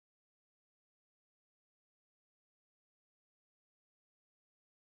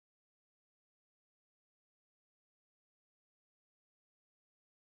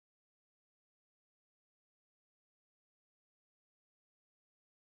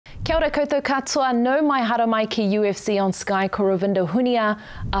Kia ora koutou katoa, no mai hara mai ki UFC on Sky, ko Ravinda Hunia,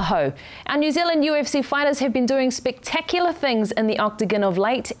 aho. Our New Zealand UFC fighters have been doing spectacular things in the octagon of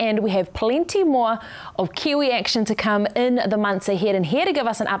late, and we have plenty more of Kiwi action to come in the months ahead. And here to give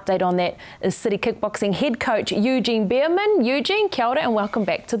us an update on that is City Kickboxing head coach Eugene Bareman. Eugene, kia ora and welcome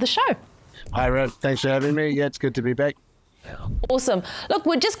back to the show. Hi Rob, thanks for having me. Yeah, it's good to be back. Awesome. Look,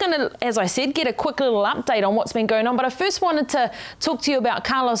 we're just going to, as I said, get a quick little update on what's been going on. But I first wanted to talk to you about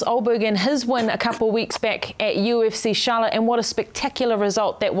Carlos Ulberg and his win a couple of weeks back at UFC Charlotte, and what a spectacular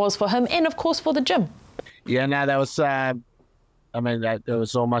result that was for him and, of course, for the gym. Yeah, no, that was, that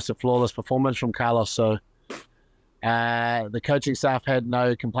was almost a flawless performance from Carlos. So the coaching staff had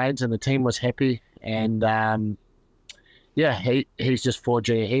no complaints and the team was happy. And, yeah, he's just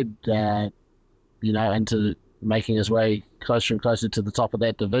forging ahead, into making his way closer and closer to the top of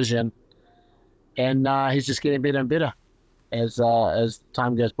that division, and he's just getting better and better as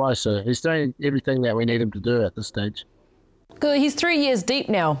time goes by. So he's doing everything that we need him to do at this stage. Good. He's 3 years deep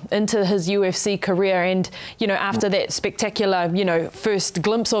now into his UFC career, and after that spectacular first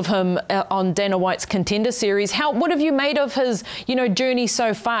glimpse of him on Dana White's Contender Series, what have you made of his journey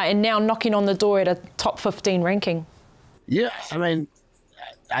so far, and now knocking on the door at a top 15 ranking? Yeah,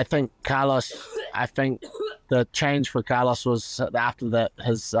 I think the change for Carlos was after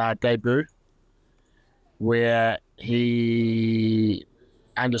his debut, where he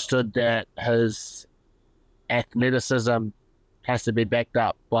understood that his athleticism has to be backed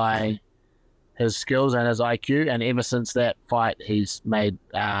up by his skills and his IQ. And ever since that fight, he's made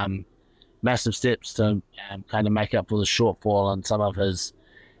massive steps to kind of make up for the shortfall in some of his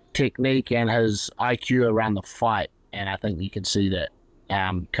technique and his IQ around the fight. And I think you can see that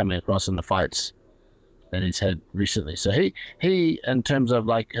coming across in the fights that he's had recently. So he in terms of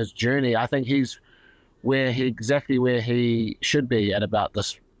like his journey, I think he's exactly where he should be at about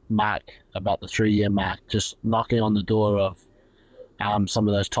this mark, about the 3-year mark, just knocking on the door of some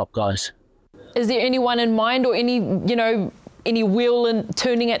of those top guys. Is there anyone in mind, or any wheel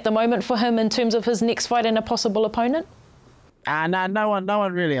turning at the moment for him in terms of his next fight and a possible opponent? No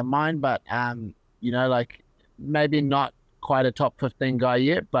one really in mind, but maybe not quite a top 15 guy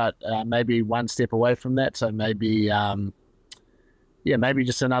yet, but maybe one step away from that. So maybe, maybe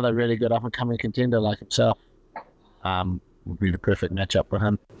just another really good up-and-coming contender like himself would be the perfect matchup for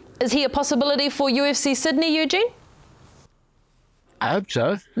him. Is he a possibility for UFC Sydney, Eugene? I hope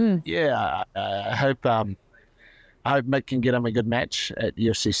so. Yeah, I hope Mick can get him a good match at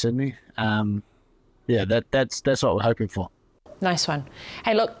UFC Sydney. That's what we're hoping for. Nice one.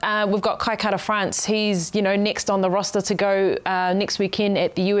 Hey, look, we've got Kai Kara France. He's, next on the roster to go next weekend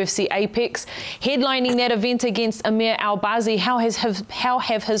at the UFC Apex, headlining that event against Amir Albazi. How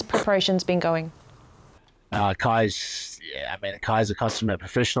have his preparations been going? Kai's a consummate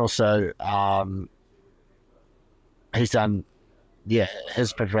professional, so he's done,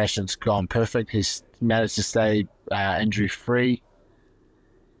 his preparation's gone perfect. He's managed to stay injury-free,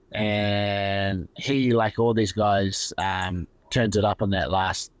 and he, like all these guys, turns it up in that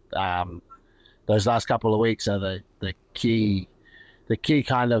those last couple of weeks are the key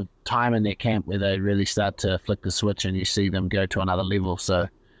kind of time in their camp where they really start to flick the switch and you see them go to another level. So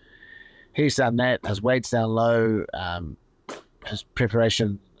he's done that. His weight's down low. His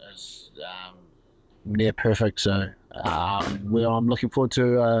preparation is near perfect. So I'm looking forward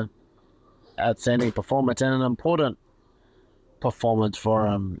to an outstanding performance and an important performance for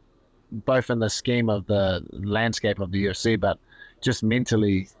him, both in the scheme of the landscape of the UFC, but just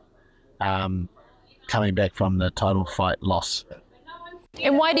mentally coming back from the title fight loss.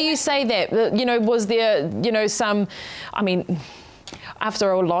 And why do you say that? Was there, some,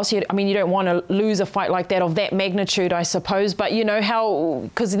 after a loss, you don't want to lose a fight like that of that magnitude, I suppose. But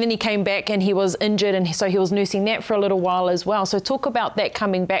because then he came back and he was injured, and so he was nursing that for a little while as well. So talk about that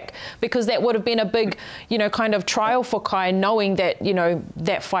coming back, because that would have been a big, kind of trial for Kai, knowing that,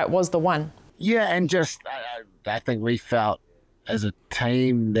 that fight was the one. Yeah, and just I think we felt as a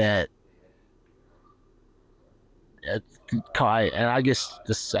team that Kai, and I guess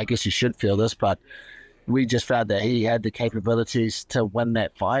you should feel this, but we just felt that he had the capabilities to win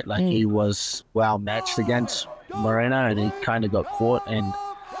that fight. Like he was well matched against Moreno, and he kind of got caught. And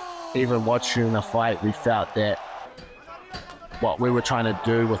even watching the fight, we felt that what we were trying to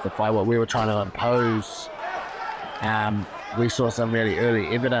do with the fight, what we were trying to impose, we saw some really early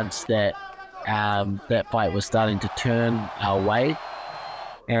evidence that that fight was starting to turn our way.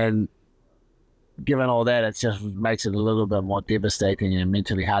 And given all that, it just makes it a little bit more devastating and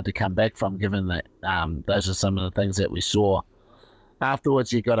mentally hard to come back from, given that those are some of the things that we saw.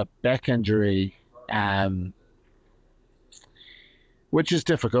 Afterwards, he got a back injury which is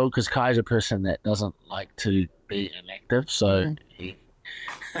difficult because Kai's a person that doesn't like to be inactive, so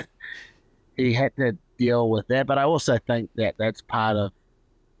he had to deal with that. But I also think that that's part of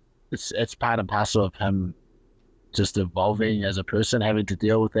it's part and parcel of him just evolving as a person, having to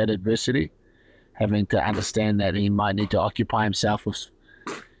deal with that adversity, having to understand that he might need to occupy himself with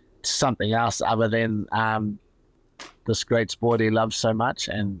something else other than this great sport he loves so much.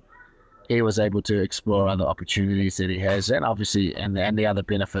 And he was able to explore other opportunities that he has, and obviously, and the other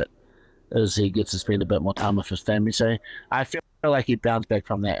benefit is he gets to spend a bit more time with his family. So I feel like he bounced back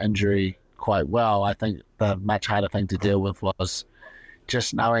from that injury quite well. I think the much harder thing to deal with was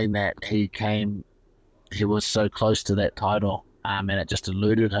just knowing that he was so close to that title, and it just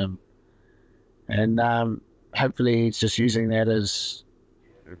eluded him. And hopefully he's just using that as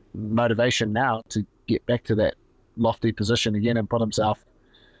motivation now to get back to that lofty position again and put himself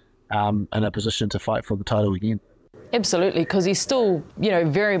in a position to fight for the title again. Absolutely, because he's still,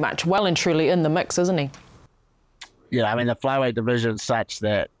 very much well and truly in the mix, isn't he? Yeah, I mean, the flyweight division is such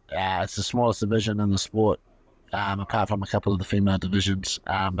that it's the smallest division in the sport, apart from a couple of the female divisions,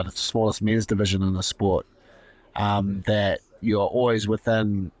 but it's the smallest men's division in the sport, that you're always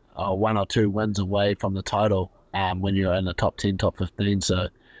within 1 or 2 wins away from the title when you're in the top 10, top 15. So,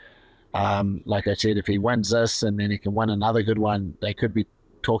 like I said, if he wins this and then he can win another good one, they could be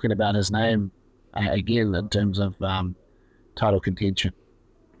talking about his name again in terms of title contention.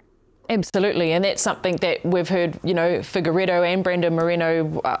 Absolutely, and that's something that we've heard, Figueiredo and Brandon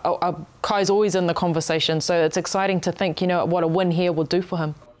Moreno, Kai's always in the conversation, so it's exciting to think, what a win here will do for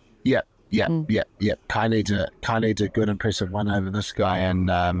him. Yep. Kai needs a good, impressive win over this guy, and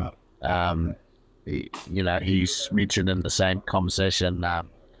he's mentioned in the same conversation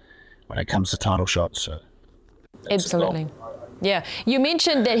when it comes to title shots. So absolutely. Yeah, you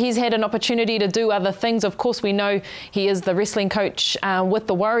mentioned that he's had an opportunity to do other things. Of course, we know he is the wrestling coach with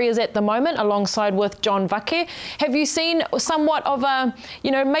the Warriors at the moment, alongside with John Vake. Have you seen somewhat of a,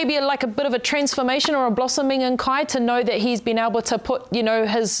 maybe like a bit of a transformation or a blossoming in Kai to know that he's been able to put,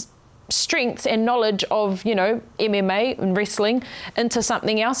 his strengths and knowledge of, MMA and wrestling into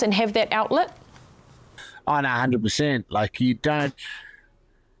something else and have that outlet? Oh, no, 100%. Like, you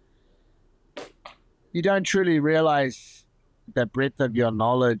don't truly realize the breadth of your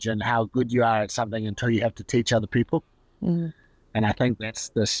knowledge and how good you are at something until you have to teach other people. And I think that's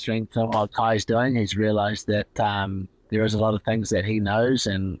the strength of what Kai's doing. He's realized that there is a lot of things that he knows,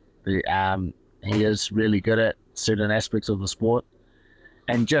 and he is really good at certain aspects of the sport.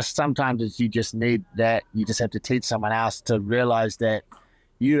 And just sometimes you just need that. You just have to teach someone else to realize that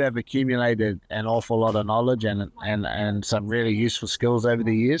you have accumulated an awful lot of knowledge and some really useful skills over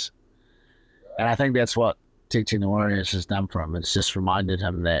the years. And I think that's what teaching the Warriors has done for him. It's just reminded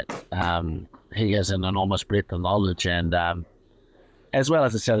him that he has an enormous breadth of knowledge, and as well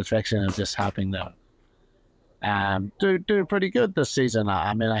as the satisfaction of just helping them do pretty good this season.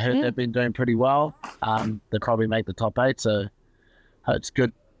 I mean, I heard they've been doing pretty well. They probably make the top 8, so it's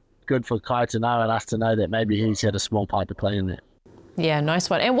good for Kai to know and us to know that maybe he's had a small part to play in that. Yeah, nice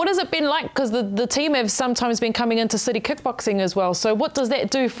one. And what has it been like? Because the team have sometimes been coming into City Kickboxing as well. So what does that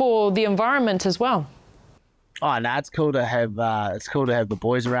do for the environment as well? Oh no, it's cool to have the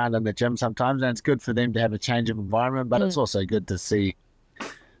boys around in the gym sometimes, and it's good for them to have a change of environment. But it's also good to see,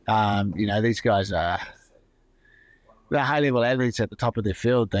 these guys they're high-level athletes at the top of their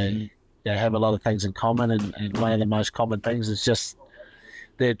field. They have a lot of things in common, and one of the most common things is just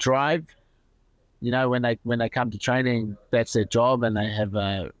their drive. When they come to training, that's their job, and they have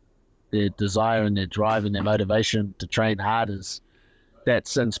their desire and their drive and their motivation to train hard.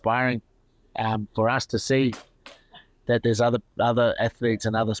 That's inspiring for us to see that there's other athletes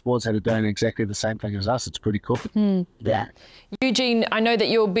and other sports that are doing exactly the same thing as us. It's pretty cool. Yeah. Eugene, I know that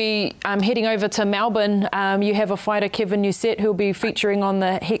you'll be heading over to Melbourne. You have a fighter, Kevin Newsett, who'll be featuring on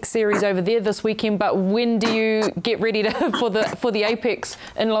the Hex series over there this weekend. But when do you get ready for the Apex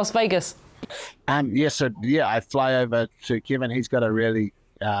in Las Vegas? I fly over to Kevin. He's got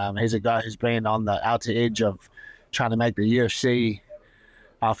he's a guy who's been on the outer edge of trying to make the UFC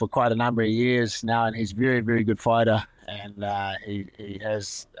for quite a number of years now, and he's a very, very good fighter, and he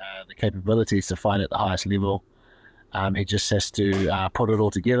has the capabilities to fight at the highest level. He just has to put it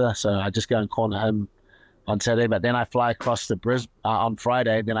all together. So I just go and corner him on Saturday, but then I fly across to Brisbane on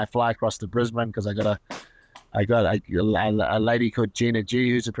Friday. Then I fly across to Brisbane because I got a lady called Gina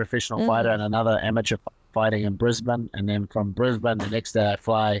G, who's a professional fighter, and another amateur fighting in Brisbane. And then from Brisbane, the next day I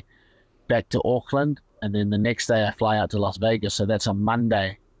fly back to Auckland, and then the next day I fly out to Las Vegas. So that's on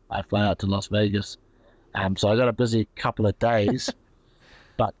Monday I fly out to Las Vegas. So I got a busy couple of days.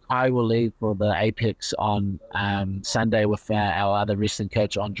 but I will leave for the Apex on Sunday with our other wrestling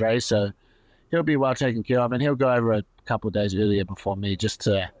coach, Andre. So he'll be well taken care of, and he'll go over a couple of days earlier before me. It's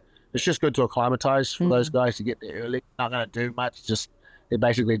just good to acclimatize for those guys to get there early. Not going to do much. They're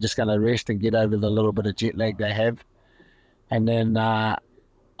basically just going to rest and get over the little bit of jet lag they have, and then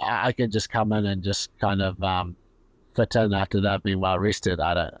I can just come in and just kind of fit in after they've been well rested.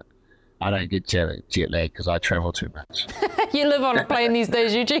 I don't get jet lag because I travel too much. You live on a plane these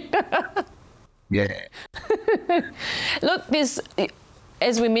days, Eugene. Yeah. Look,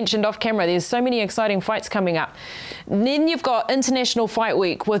 as we mentioned off camera, there's so many exciting fights coming up. And then you've got International Fight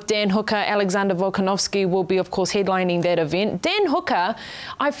Week with Dan Hooker. Alexander Volkanovski will be, of course, headlining that event. Dan Hooker,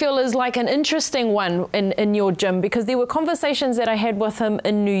 I feel, is like an interesting one in your gym, because there were conversations that I had with him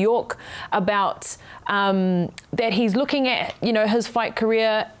in New York about that he's looking at, his fight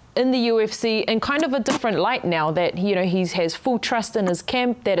career in the UFC in kind of a different light now, that he has full trust in his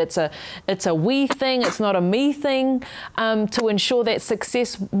camp, that it's a we thing, it's not a me thing, to ensure that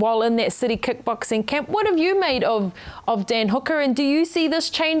success while in that city kickboxing camp. What have you made of Dan Hooker, and do you see this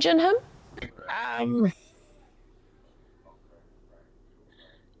change in him?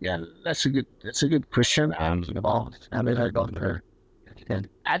 Yeah, that's a good question.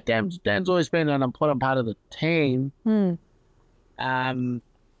 Dan's always been an important part of the team.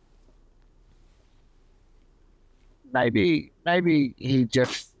 Maybe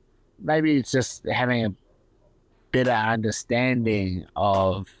it's just having a better understanding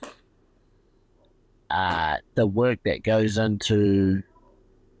of the work that goes into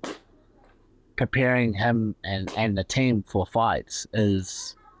preparing him and the team for fights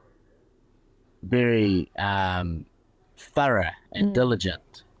is very thorough and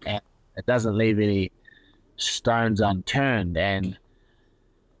diligent, and it doesn't leave any stones unturned. And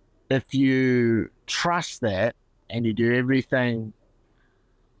if you trust that and you do everything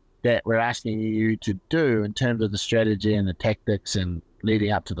that we're asking you to do in terms of the strategy and the tactics and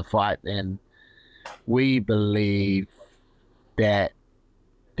leading up to the fight, then we believe that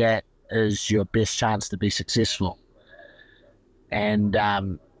that is your best chance to be successful. And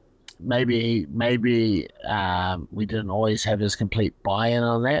maybe we didn't always have his complete buy-in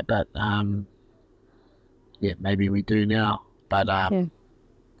on that, but maybe we do now. But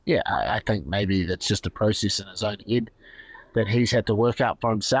I think maybe that's just a process in his own head that he's had to work out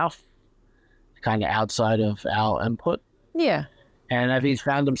for himself, kind of outside of our input. Yeah. And if he's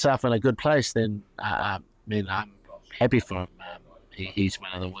found himself in a good place, then I'm happy for him. He's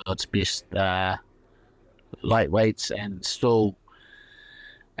one of the world's best lightweights, and still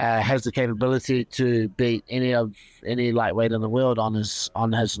has the capability to beat any lightweight in the world on his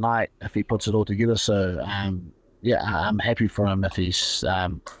night if he puts it all together. So I'm happy for him if he's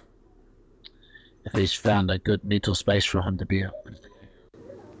found a good mental space for him to be in.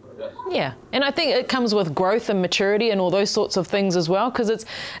 Yeah, and I think it comes with growth and maturity and all those sorts of things as well, because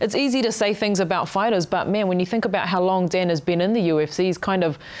it's easy to say things about fighters, but man, when you think about how long Dan has been in the UFC, he's kind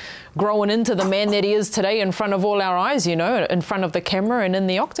of growing into the man that he is today in front of all our eyes, in front of the camera and in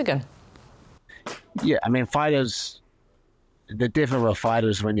the octagon. Yeah, I mean, the difference with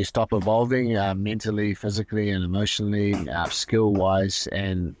fighters when you stop evolving mentally, physically, and emotionally, skill-wise,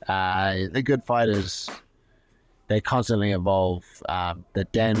 and the good fighters, they constantly evolve. The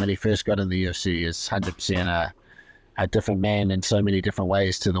Dan, when he first got in the UFC, is 100% a different man in so many different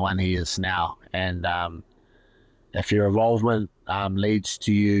ways to the one he is now. And if your evolvement leads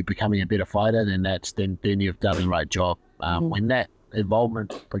to you becoming a better fighter, then you've done the right job. When that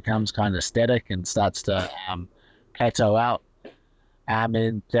evolvement becomes kind of static and starts to plateau out,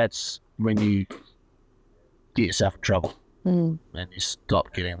 and that's when you get yourself in trouble and you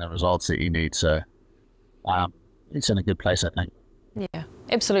stop getting the results that you need. So it's in a good place, I think. Yeah,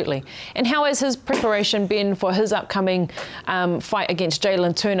 absolutely. And how has his preparation been for his upcoming fight against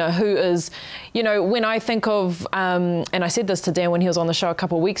Jalin Turner, who is, when I think of, and I said this to Dan when he was on the show a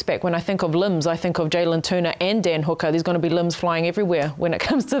couple of weeks back, when I think of limbs, I think of Jalin Turner and Dan Hooker. There's going to be limbs flying everywhere when it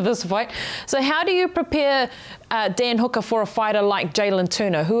comes to this fight. So how do you prepare Dan Hooker for a fighter like Jalin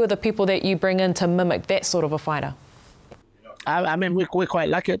Turner? Who are the people that you bring in to mimic that sort of a fighter? I mean, we're quite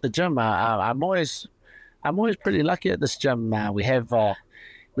lucky at the gym. I'm always pretty lucky at this gym. We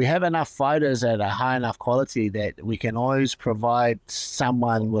have enough fighters at a high enough quality that we can always provide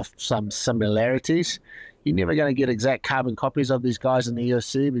someone with some similarities. You're never going to get exact carbon copies of these guys in the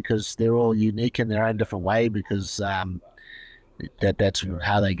UFC because they're all unique in their own different way, because that's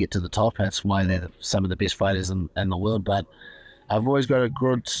how they get to the top. That's why they're some of the best fighters in the world. But I've always got a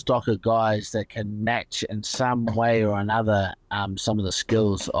good stock of guys that can match in some way or another some of the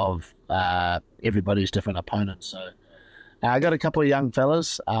skills of everybody's different opponents. So I got a couple of young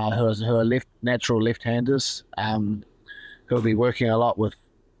fellas who are natural left-handers who'll be working a lot with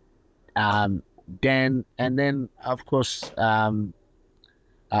Dan, and then of course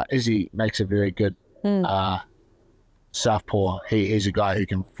Izzy makes a very good southpaw. He's a guy who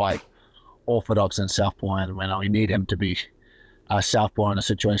can fight orthodox and southpaw, and when we need him to be southpaw in a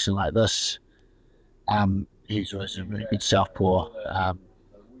situation like this, he's always a very good southpaw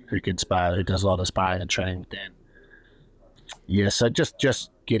who can spar, who does a lot of sparring and training with Dan. Yeah, so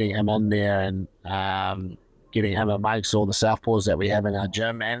just getting him on there and getting him amongst all the southpaws that we have in our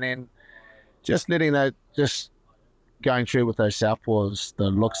gym, and then just going through with those southpaws the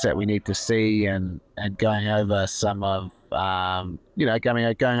looks that we need to see, and going over some of going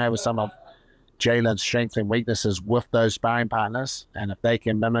over some of Jalin's strengths and weaknesses with those sparring partners, and if they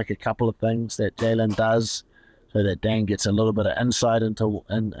can mimic a couple of things that Jalin does, so that Dan gets a little bit of insight into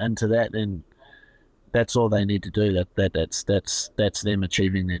that, then that's all they need to do. That's them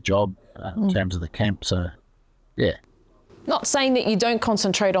achieving their job in terms of the camp. So, yeah. Not saying that you don't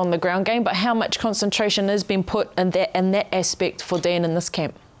concentrate on the ground game, but how much concentration has been put in that aspect for Dan in this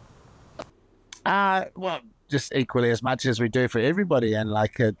camp? Well, just equally as much as we do for everybody. And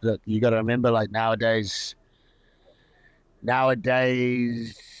like you got to remember, like nowadays, whether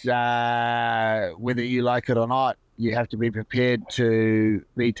you like it or not, you have to be prepared to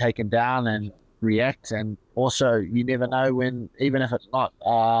be taken down and react. And also, you never know when, even if it's not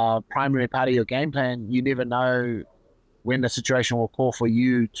a primary part of your game plan, you never know when the situation will call for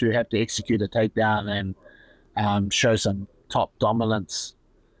you to have to execute a takedown and show some top dominance.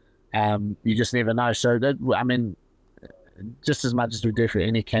 You just never know. So that, I mean, just as much as we do for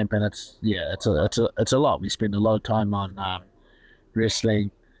any camp, and it's a lot. We spend a lot of time on wrestling,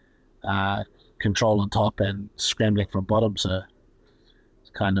 control on top, and scrambling from bottom. So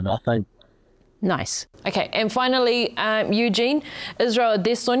it's kind of our thing. Nice. Okay, and finally, Eugene Israel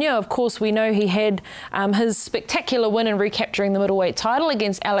Adesanya. Of course, we know he had his spectacular win in recapturing the middleweight title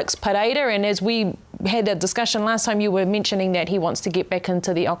against Alex Pereira, and as we had a discussion last time, you were mentioning that he wants to get back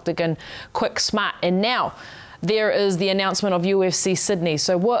into the octagon quick, smart, and now there is the announcement of UFC Sydney.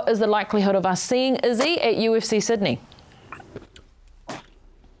 So what is the likelihood of us seeing Izzy at UFC Sydney?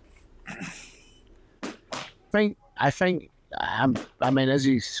 I think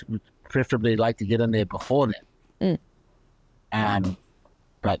Izzy's preferably like to get in there before that.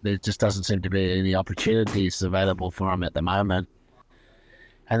 But there just doesn't seem to be any opportunities available for him at the moment.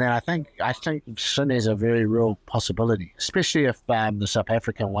 And then I think Sydney's a very real possibility, especially if the South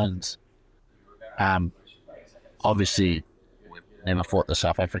African wins. Obviously, we've never fought the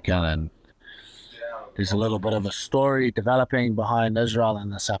South African, and there's a little bit of a story developing behind Israel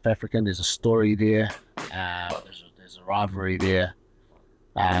and the South African. There's a story there. There's a rivalry there.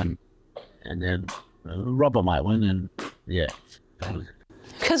 And then Robert might win, and yeah.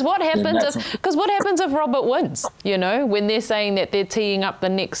 Because what happens if Robert wins? You know, when they're saying that they're teeing up the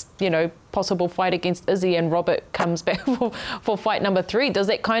next, possible fight against Izzy, and Robert comes back for fight number 3. Does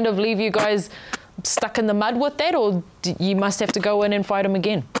that kind of leave you guys stuck in the mud with that, or you must have to go in and fight him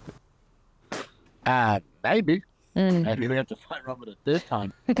again? Maybe. Maybe we have to fight Robert a third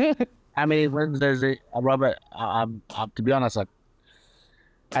time. How many wins does Robert? To be honest,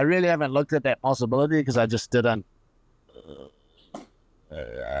 I really haven't looked at that possibility because I just didn't.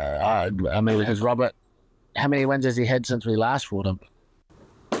 Has Robert, how many wins has he had since we last fought him?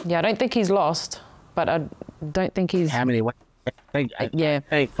 Yeah, I don't think he's lost, but I don't think he's. How many wins? I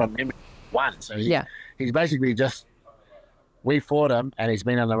think from him, 1. So he's basically just. We fought him, and he's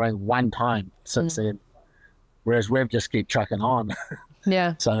been in the ring 1 time since then, whereas we've just keep trucking on.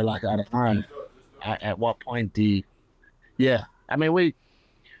 Yeah. So I don't know. At what point do you? Yeah,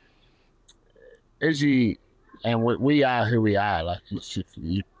 Izzy, and we are who we are. Like,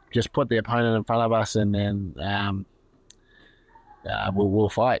 you just put the opponent in front of us, and then we'll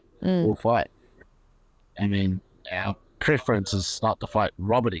fight. We'll fight. Our preference is not to fight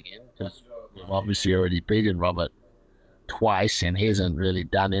Robert again, because we've obviously already beaten Robert twice, and he hasn't really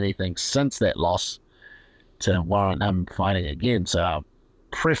done anything since that loss to warrant him fighting again. So our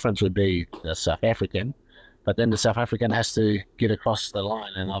preference would be the South African. But then the South African has to get across the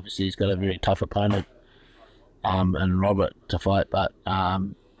line, and obviously he's got a very tough opponent in Robert to fight. But I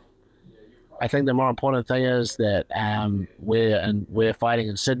think the more important thing is that we're fighting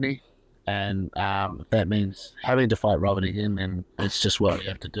in Sydney, and if that means having to fight Robert again, then it's just what we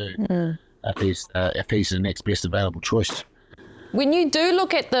have to do if he's the next best available choice. When you do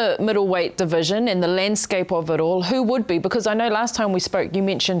look at the middleweight division and the landscape of it all, who would be? Because I know last time we spoke, you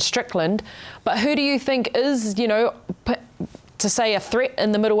mentioned Strickland, but who do you think is, to say a threat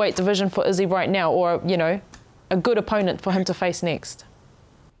in the middleweight division for Izzy right now? Or, a good opponent for him to face next?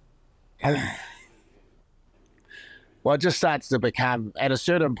 Well, it just starts to become, at a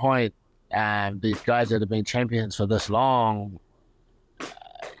certain point, these guys that have been champions for this long,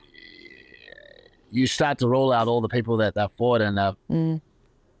 you start to rule out all the people that they've fought and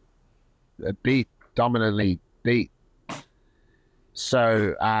they've dominantly beat.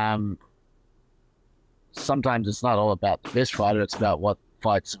 So sometimes it's not all about the best fighter, it's about what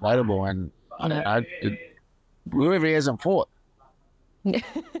fight's available. And I don't know, whoever he hasn't fought.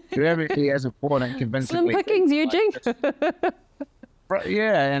 Whoever he hasn't fought and convincingly. Slim pickings, Eugene.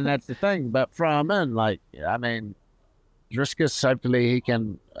 Yeah, and that's the thing. But from in, like, I mean, Driscus, hopefully he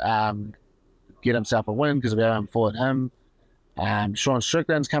can get himself a win because we haven't fought him. Sean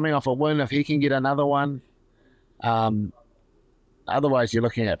Strickland's coming off a win if he can get another one. Otherwise, you're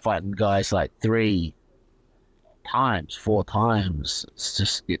looking at fighting guys like 3 times, 4 times. It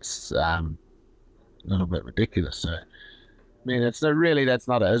just gets a little bit ridiculous. So, I mean, that's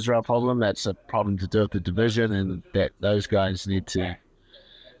not an Israel problem. That's a problem to do with the division, and that those guys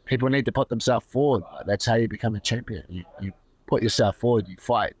people need to put themselves forward. That's how you become a champion. You put yourself forward, you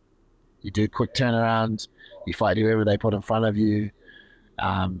fight. You do quick turnarounds, you fight whoever they put in front of you.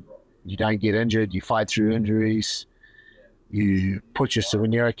 You don't get injured, you fight through injuries. You put yourself,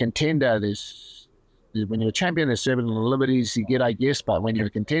 when you're a contender, when you're a champion, there's certain liberties you get, I guess, but when you're a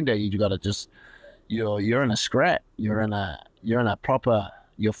contender, you got to just, you're in a scrap. You're in a proper,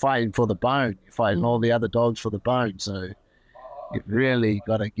 you're fighting for the bone. You're fighting all the other dogs for the bone. So you really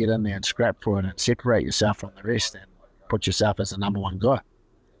got to get in there and scrap for it and separate yourself from the rest and put yourself as the #1 guy.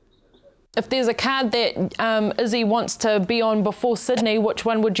 If there's a card that Izzy wants to be on before Sydney, which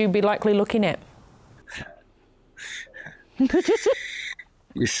one would you be likely looking at?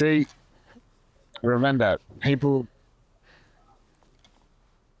 You see, Ravinda,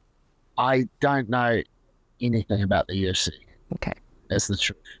 I don't know anything about the UFC. Okay. That's the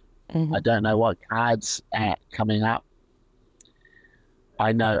truth. I don't know what cards are coming up.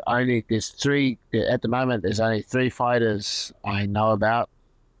 I know only there's 3, at the moment there's only 3 fighters I know about.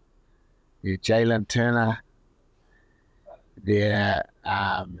 They're Jalin Turner, they're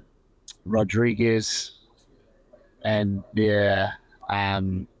Rodriguez, and they're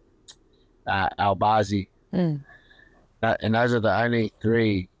Albazi. And those are the only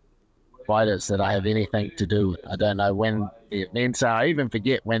 3 fighters that I have anything to do with. I don't know when the events are. I even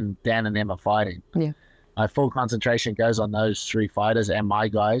forget when Dan and them are fighting. Yeah. My full concentration goes on those 3 fighters and my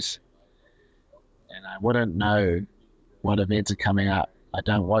guys. And I wouldn't know what events are coming up. I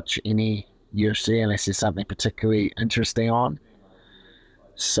don't watch any UFC unless there's something particularly interesting on.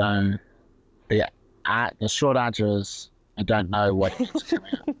 So, the short answer is I don't know what events are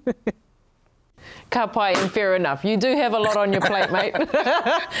coming up. Ka pai, and fair enough. You do have a lot on your plate, mate.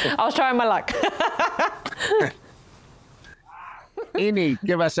 I was trying my luck.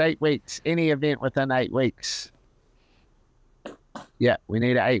 Give us 8 weeks. Any event within 8 weeks. Yeah, we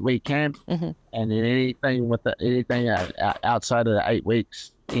need an 8-week camp, and then anything outside of the 8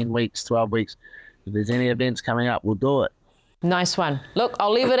 weeks, 10 weeks, 12 weeks. If there's any events coming up, we'll do it. Nice one. Look,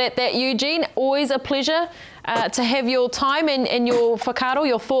 I'll leave it at that, Eugene. Always a pleasure to have your time and your whakaaro,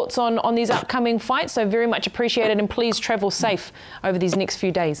 your thoughts on these upcoming fights. So very much appreciated, and please travel safe over these next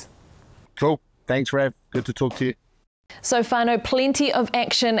few days. Cool. Thanks, Rav. Good to talk to you. So whānau, plenty of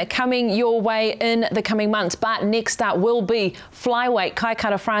action coming your way in the coming months. But next up will be Flyweight, Kai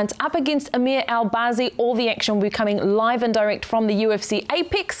Kara-France up against Amir Albazi. All the action will be coming live and direct from the UFC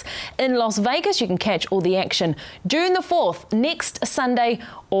Apex in Las Vegas. You can catch all the action June the 4th, next Sunday,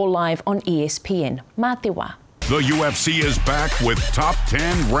 all live on ESPN. Mā te wā. The UFC is back with top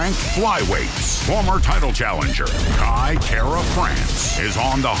 10 ranked flyweights. Former title challenger Kai Kara-France is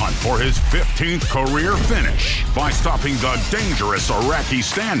on the hunt for his 15th career finish by stopping the dangerous Iraqi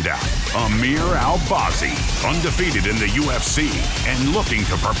standout Amir Albazi, undefeated in the UFC and looking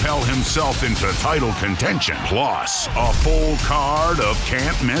to propel himself into title contention. Plus, a full card of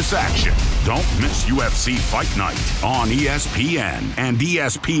can't miss action. Don't miss UFC Fight Night on ESPN and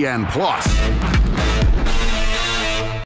ESPN Plus.